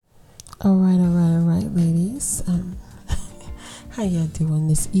All right, ladies. How y'all doing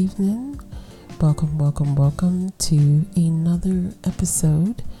this evening? Welcome to another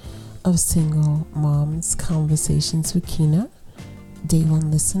episode of Single Moms Conversations with Kina. Day one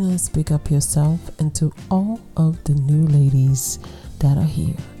listeners, big up yourself, and to all of the new ladies that are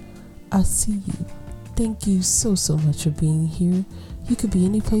here, I see you. Thank you so much for being here. You could be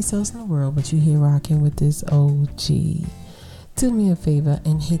any place else in the world, but you're here rocking with this OG. Do me a favor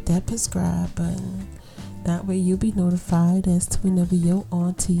and hit that subscribe button. That way you'll be notified as to whenever your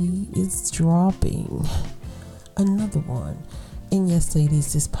auntie is dropping another one. And yes,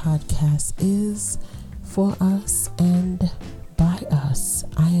 ladies, this podcast is for us and by us.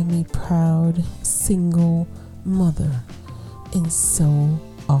 I am a proud single mother, and so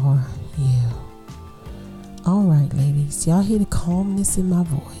are you. All right, ladies, y'all hear the calmness in my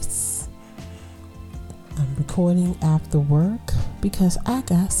voice. I'm recording after work because I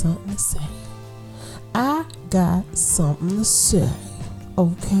got something to say.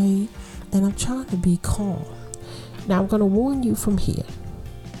 Okay? And I'm trying to be calm. Now, I'm going to warn you from here.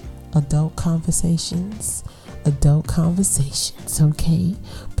 Adult conversations, okay?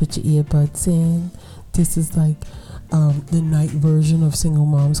 Put your earbuds in. This is like the night version of Single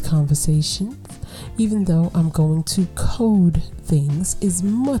Moms Conversations. Even though I'm going to code things as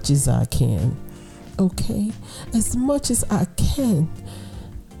much as I can. Okay, as much as I can.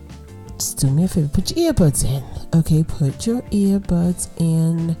 Just do me a favor, put your earbuds in. Okay, put your earbuds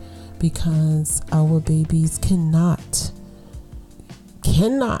in, because our babies cannot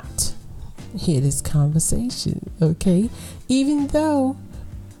hear this conversation. Okay, even though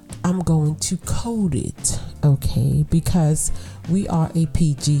I'm going to code it. Okay, because we are a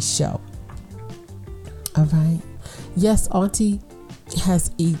PG show. All right. Yes, Auntie has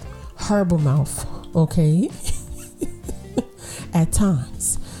a horrible mouth. Okay. At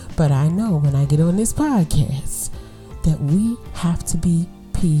times. But I know when I get on this podcast that we have to be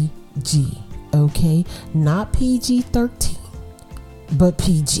PG. Okay. Not PG-13, but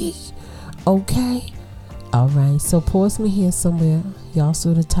PG. Okay. All right. So pause me here somewhere. Y'all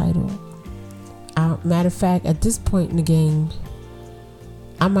saw the title. Matter of fact, at this point in the game,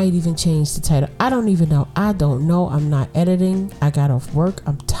 I might even change the title. I don't know. I'm not editing. I got off work.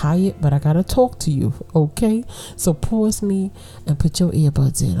 I'm tired, but I got to talk to you. Okay? So pause me and put your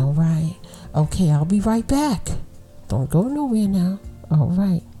earbuds in. All right? Okay, I'll be right back. Don't go nowhere now. All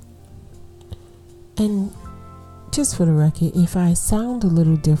right. And just for the record, if I sound a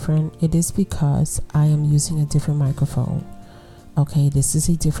little different, it is because I am using a different microphone. Okay? This is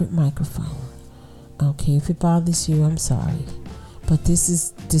a different microphone. Okay? If it bothers you, I'm sorry. But this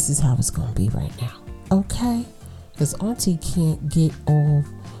is how it's going to be right now. Okay? Because Auntie can't get all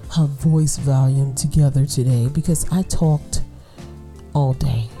her voice volume together today because I talked all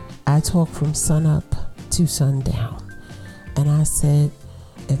day. I talked from sun up to sundown. And I said,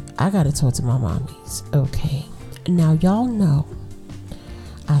 if I got to talk to my mommies. Okay. Now, y'all know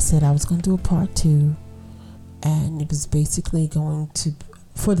I said I was going to do a part 2. And it was basically going to...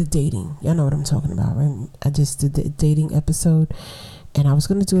 for the dating. Y'all know what I'm talking about, right? I just did the dating episode, and I was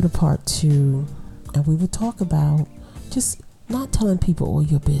going to do it a part 2, and we would talk about just not telling people all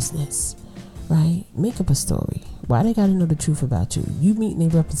your business, right? Make up a story. Why they got to know the truth about you? You meeting a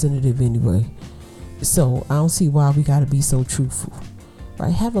representative anyway, so I don't see why we got to be so truthful,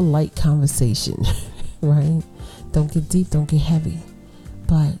 right? Have a light conversation, right? Don't get deep, don't get heavy,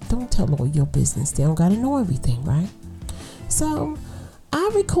 but don't tell all your business. They don't got to know everything, right? So I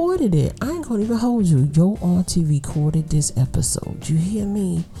recorded it. I ain't gonna even hold you. Your auntie recorded this episode. You hear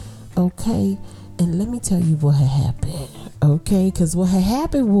me? Okay? And let me tell you what had happened. Okay? Because what had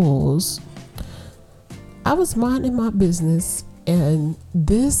happened was I was minding my business, and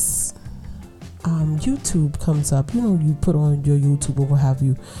this YouTube comes up. You know, you put on your YouTube or what have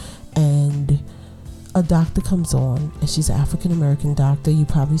you, and a doctor comes on, and she's an African American doctor. You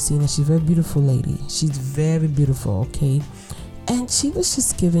probably seen her. She's a very beautiful lady. She's very beautiful. Okay? And she was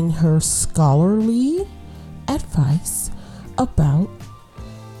just giving her scholarly advice about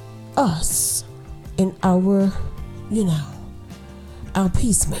us and our, our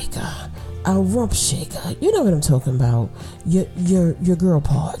peacemaker, our rump shaker. You know what I'm talking about. Your girl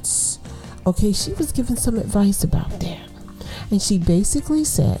parts. Okay, she was giving some advice about that. And she basically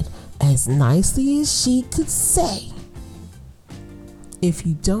said, as nicely as she could say, if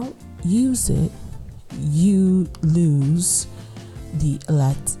you don't use it, you lose the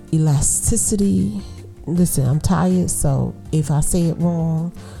elasticity. Listen, I'm tired, so if I say it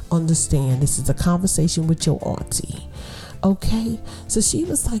wrong, understand this is a conversation with your auntie. Okay? So she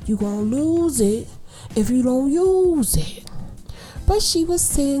was like, you're gonna lose it if you don't use it. But she was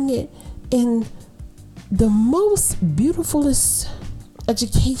saying it in the most beautifulest,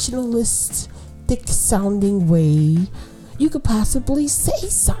 educationalist, thick sounding way you could possibly say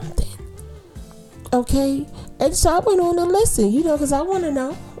something. Okay? And so I went on to listen, because I want to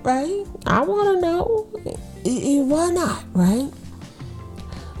know, right? I want to know. Why not, right?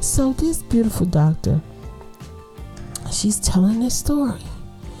 So this beautiful doctor, she's telling this story.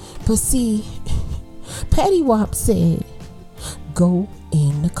 But see, Patty Wap said, go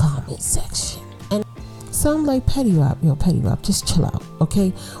in the comment section. And so I'm like, Patty Wap, just chill out, okay?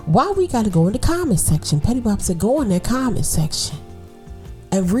 Why we gotta go in the comment section? Patty Wap said, go in that comment section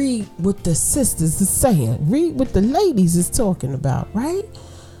and read what the sisters is saying. Read what the ladies is talking about, right?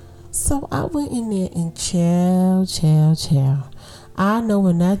 So I went in there and chill. I know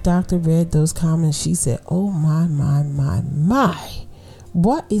when that doctor read those comments, she said, oh my.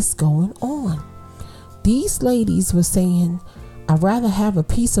 What is going on? These ladies were saying, I'd rather have a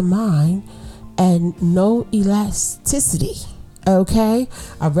peace of mind and no elasticity. Okay?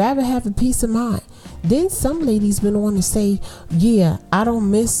 I'd rather have a peace of mind. Then some ladies went on to say, yeah, I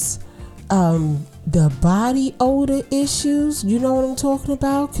don't miss the body odor issues. You know what I'm talking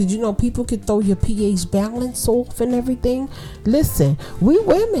about? Because people could throw your pH balance off and everything. Listen, we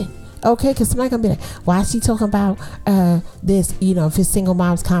women, okay? Because somebody gonna be like, why is she talking about this? If it's single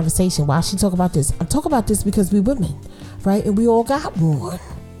moms conversation, why is she talking about this? I'm talking about this because we women, right? And we all got one,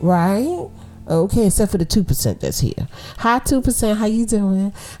 right? Okay, except for the 2% that's here. Hi 2%, how you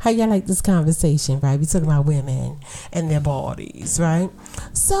doing? How y'all like this conversation, right? We talking about women and their bodies, right?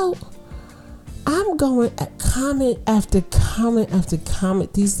 So I'm going at comment after comment after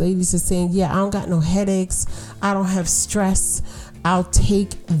comment. These ladies are saying, yeah, I don't got no headaches. I don't have stress. I'll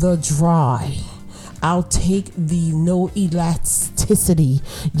take the dry. I'll take the no elasticity.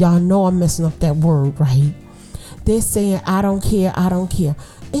 Y'all know I'm messing up that word, right? They're saying, I don't care.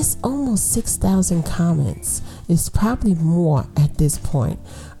 It's almost 6,000 comments. It's probably more at this point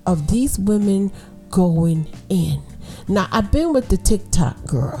of these women going in. Now, I've been with the TikTok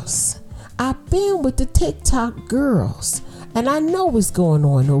girls. And I know what's going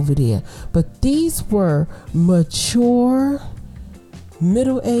on over there. But these were mature,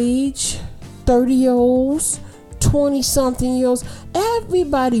 middle-aged, 30-year-olds, 20-something-year-olds.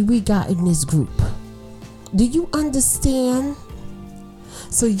 Everybody we got in this group. Do you understand?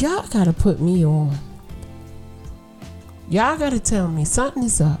 So y'all gotta put me on. Y'all gotta tell me something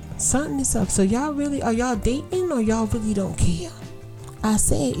is up. So are y'all dating or y'all really don't care? I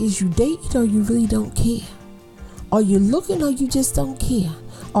said, is you dating or you really don't care? Are you looking or you just don't care?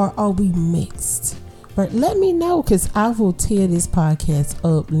 Or are we mixed? Right? Let me know, because I will tear this podcast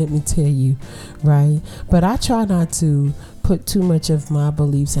up, let me tell you, right? But I try not to put too much of my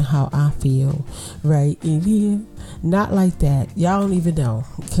beliefs in how I feel, right? And yeah, not like that. Y'all don't even know,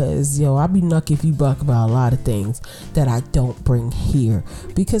 because I be nuck if you buck about a lot of things that I don't bring here,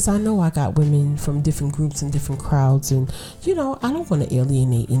 because I know I got women from different groups and different crowds, and I don't want to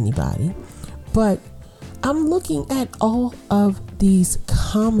alienate anybody. But I'm looking at all of these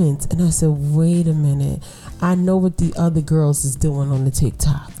comments and I said, wait a minute, I know what the other girls is doing on the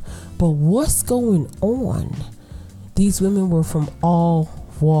TikTok, but what's going on? These women were from all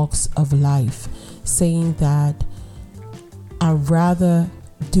walks of life saying that I'd rather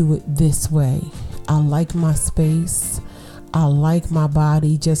do it this way. I like my space. I like my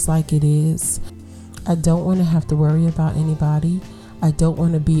body just like it is. I don't want to have to worry about anybody. I don't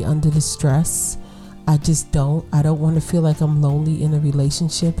want to be under the stress. I just don't. I don't want to feel like I'm lonely in a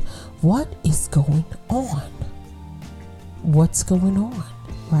relationship. What is going on? What's going on,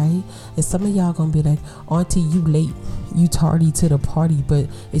 right? And some of y'all gonna be like, Auntie, you late. You tardy to the party, but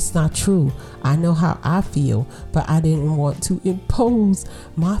it's not true. I know how I feel, but I didn't want to impose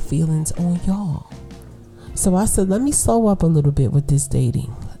my feelings on y'all. So I said, let me slow up a little bit with this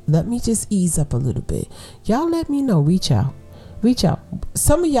dating. Let me just ease up a little bit. Y'all let me know. Reach out.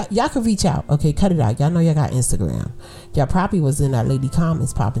 Some of y'all can reach out. Okay, cut it out. Y'all know y'all got Instagram. Y'all probably was in that lady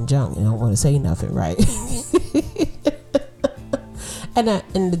comments popping junk and don't want to say nothing, right?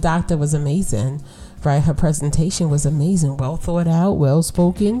 and the doctor was amazing, right? Her presentation was amazing, well thought out, well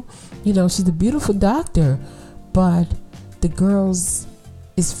spoken. She's a beautiful doctor, but the girls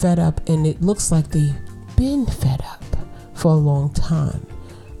is fed up, and it looks like they've been fed up for a long time,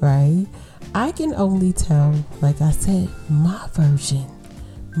 right? I can only tell, like I said, my version.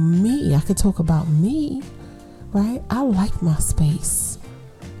 Me. I could talk about me, right? I like my space.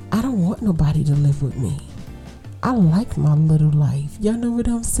 I don't want nobody to live with me. I like my little life. Y'all know what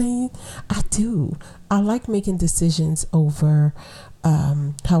I'm saying? I do. I like making decisions over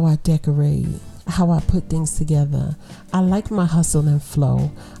how I decorate. how I put things together. I like my hustle and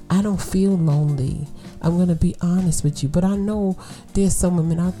flow. I don't feel lonely. I'm going to be honest with you, but I know there's some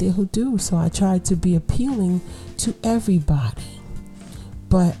women out there who do. So I try to be appealing to everybody.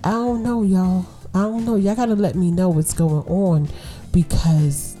 But I don't know, y'all. I don't know. Y'all got to let me know what's going on,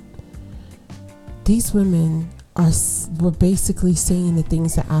 because these women were basically saying the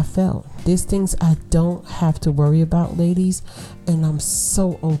things that I felt. There's things I don't have to worry about, ladies, and I'm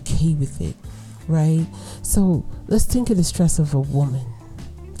so okay with it, right? So let's think of the stress of a woman.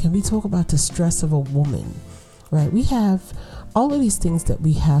 Can we talk about the stress of a woman, right? We have all of these things that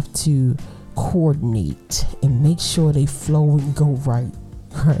we have to coordinate and make sure they flow and go right?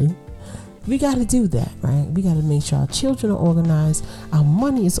 We got to do that, right? We got to make sure our children are organized, our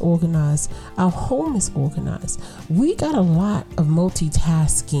money is organized, our home is organized. We got a lot of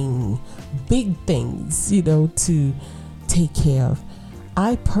multitasking, big things, to take care of.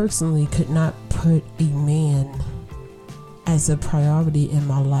 I personally could not put a man as a priority in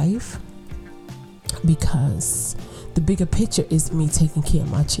my life, because the bigger picture is me taking care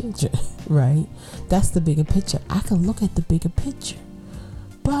of my children, right? That's the bigger picture. I can look at the bigger picture.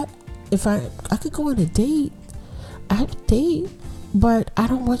 But if I could go on a date, I would date, but I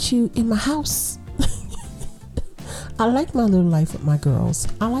don't want you in my house. I like my little life with my girls.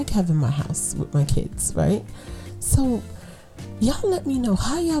 I like having my house with my kids, right? So y'all let me know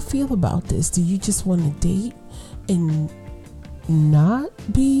how y'all feel about this. Do you just want to date and not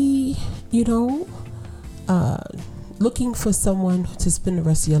be, looking for someone to spend the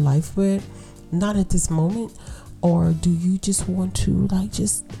rest of your life with? Not at this moment. Or do you just want to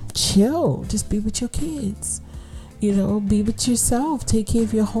just chill, just be with your kids, be with yourself, take care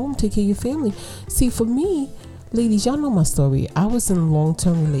of your home, take care of your family? See, for me, ladies, y'all know my story. I was in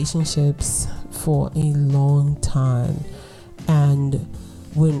long-term relationships for a long time. And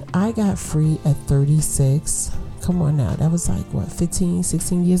when I got free at 36, come on now, that was 15,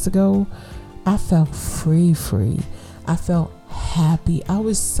 16 years ago. I felt free. I felt happy. I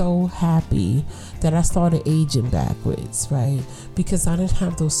was so happy that I started aging backwards, right? Because I didn't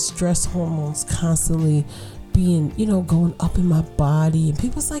have those stress hormones constantly being, going up in my body. And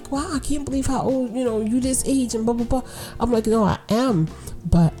people's like, wow, I can't believe how old, you this age and blah, blah, blah. I'm like, no, I am.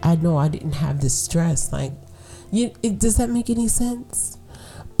 But I know I didn't have this stress. Does that make any sense?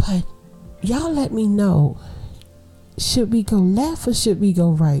 But y'all let me know. Should we go left or should we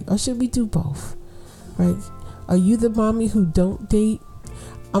go right? Or should we do both? Right? Are you the mommy who don't date?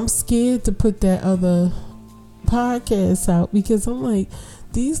 I'm scared to put that other podcast out, because I'm like,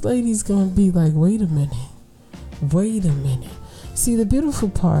 these ladies gonna be like, wait a minute. See, the beautiful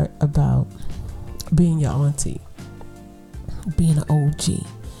part about being your auntie, being an OG,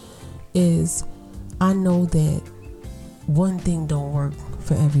 is I know that one thing don't work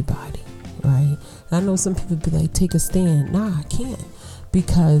for everybody, right? I know some people be like, take a stand. Nah, I can't.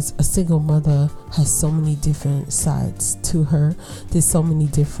 Because a single mother has so many different sides to her. There's so many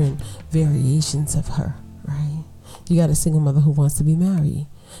different variations of her, right? You got a single mother who wants to be married.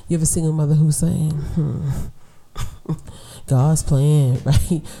 You have a single mother who's saying, God's plan,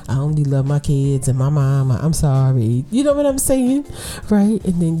 right? I only love my kids and my mom. I'm sorry. You know what I'm saying? Right?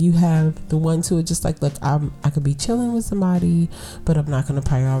 And then you have the ones who are just like, look, I could be chilling with somebody, but I'm not going to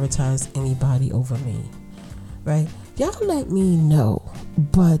prioritize anybody over me, right? Y'all let me know.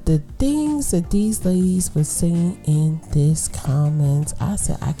 But the things that these ladies were saying in this comments, I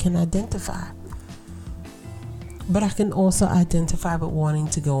said I can identify. But I can also identify with wanting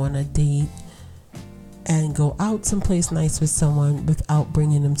to go on a date and go out someplace nice with someone without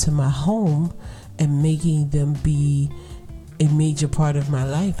bringing them to my home and making them be a major part of my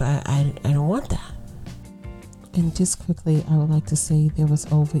life. I don't want that. And just quickly, I would like to say there was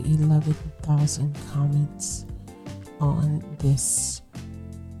over 11,000 comments on this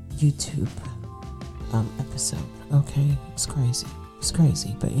YouTube episode. Okay, it's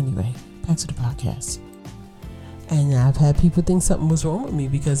crazy. But anyway, back to the podcast. And I've had people think something was wrong with me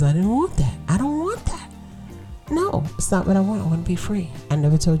because I didn't want that. I don't want that. No, it's not what I want. I want to be free. I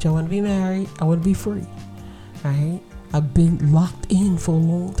never told you I want to be married. I want to be free. Right? I've been locked in for a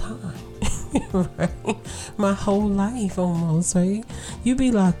long time. Right? My whole life almost, right? You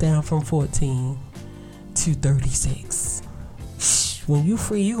be locked down from 14 to 36. When you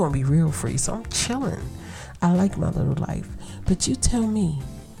free, you're going to be real free. So I'm chilling. I like my little life. But you tell me,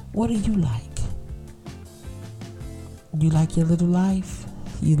 what do you like? You like your little life?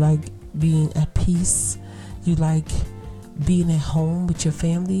 You like being at peace? You like being at home with your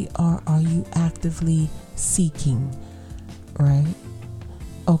family? Or are you actively seeking, right?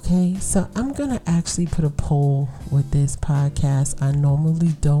 Okay, so I'm gonna actually put a poll with this podcast. I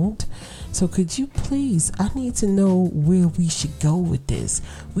normally don't. So could you please, I need to know where we should go with this.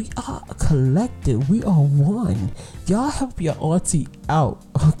 We are a collective. We are one. Y'all help your auntie out,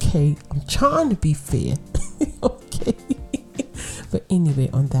 okay? I'm trying to be fair. Okay. But anyway,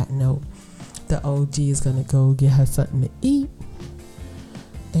 on that note, the OG is gonna go get her something to eat.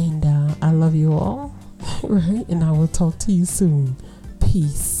 And I love you all, right? And I will talk to you soon.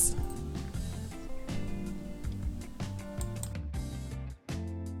 Peace.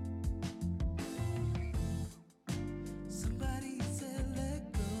 Somebody said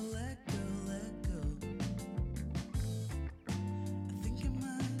let go, let go, let go. I think it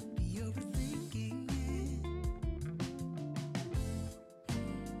might be overthinking it.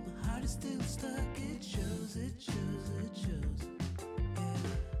 My heart is still stuck, it shows, it shows, it shows. Yeah.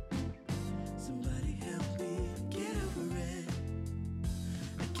 Somebody help me get over it.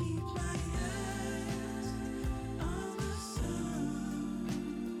 I keep my eyes on the sun,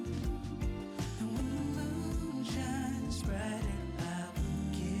 and when the moon shines brighter, I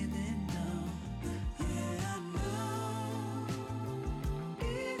won't give it no. Yeah, I know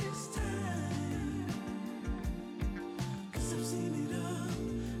it is time, 'cause I've seen it all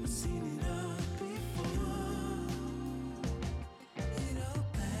before. It'll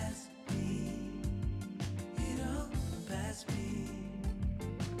pass me, it'll pass me.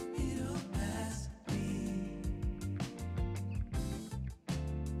 It'll pass me.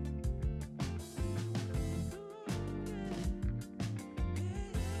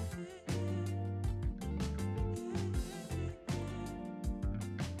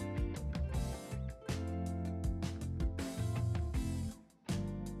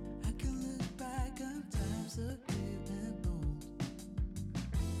 I can look back on times so good and bold,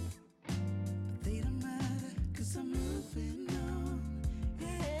 but they don't matter 'cause I'm moving on.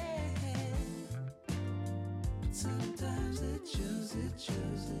 Yeah. But sometimes it shows, it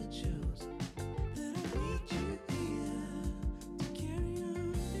shows, it shows that I need you here to carry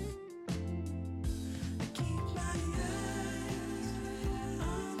on. I keep my eyes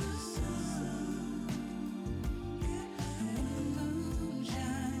on the sun, yeah. And when the moon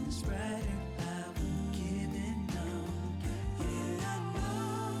shines brighter, I won't give it no. Yeah, I know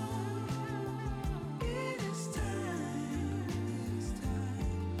it is time,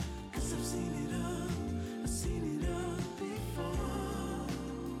 'cause I've seen it all before.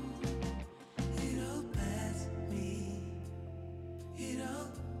 It'll pass me, it'll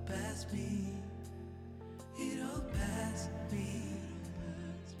pass me, it'll pass me.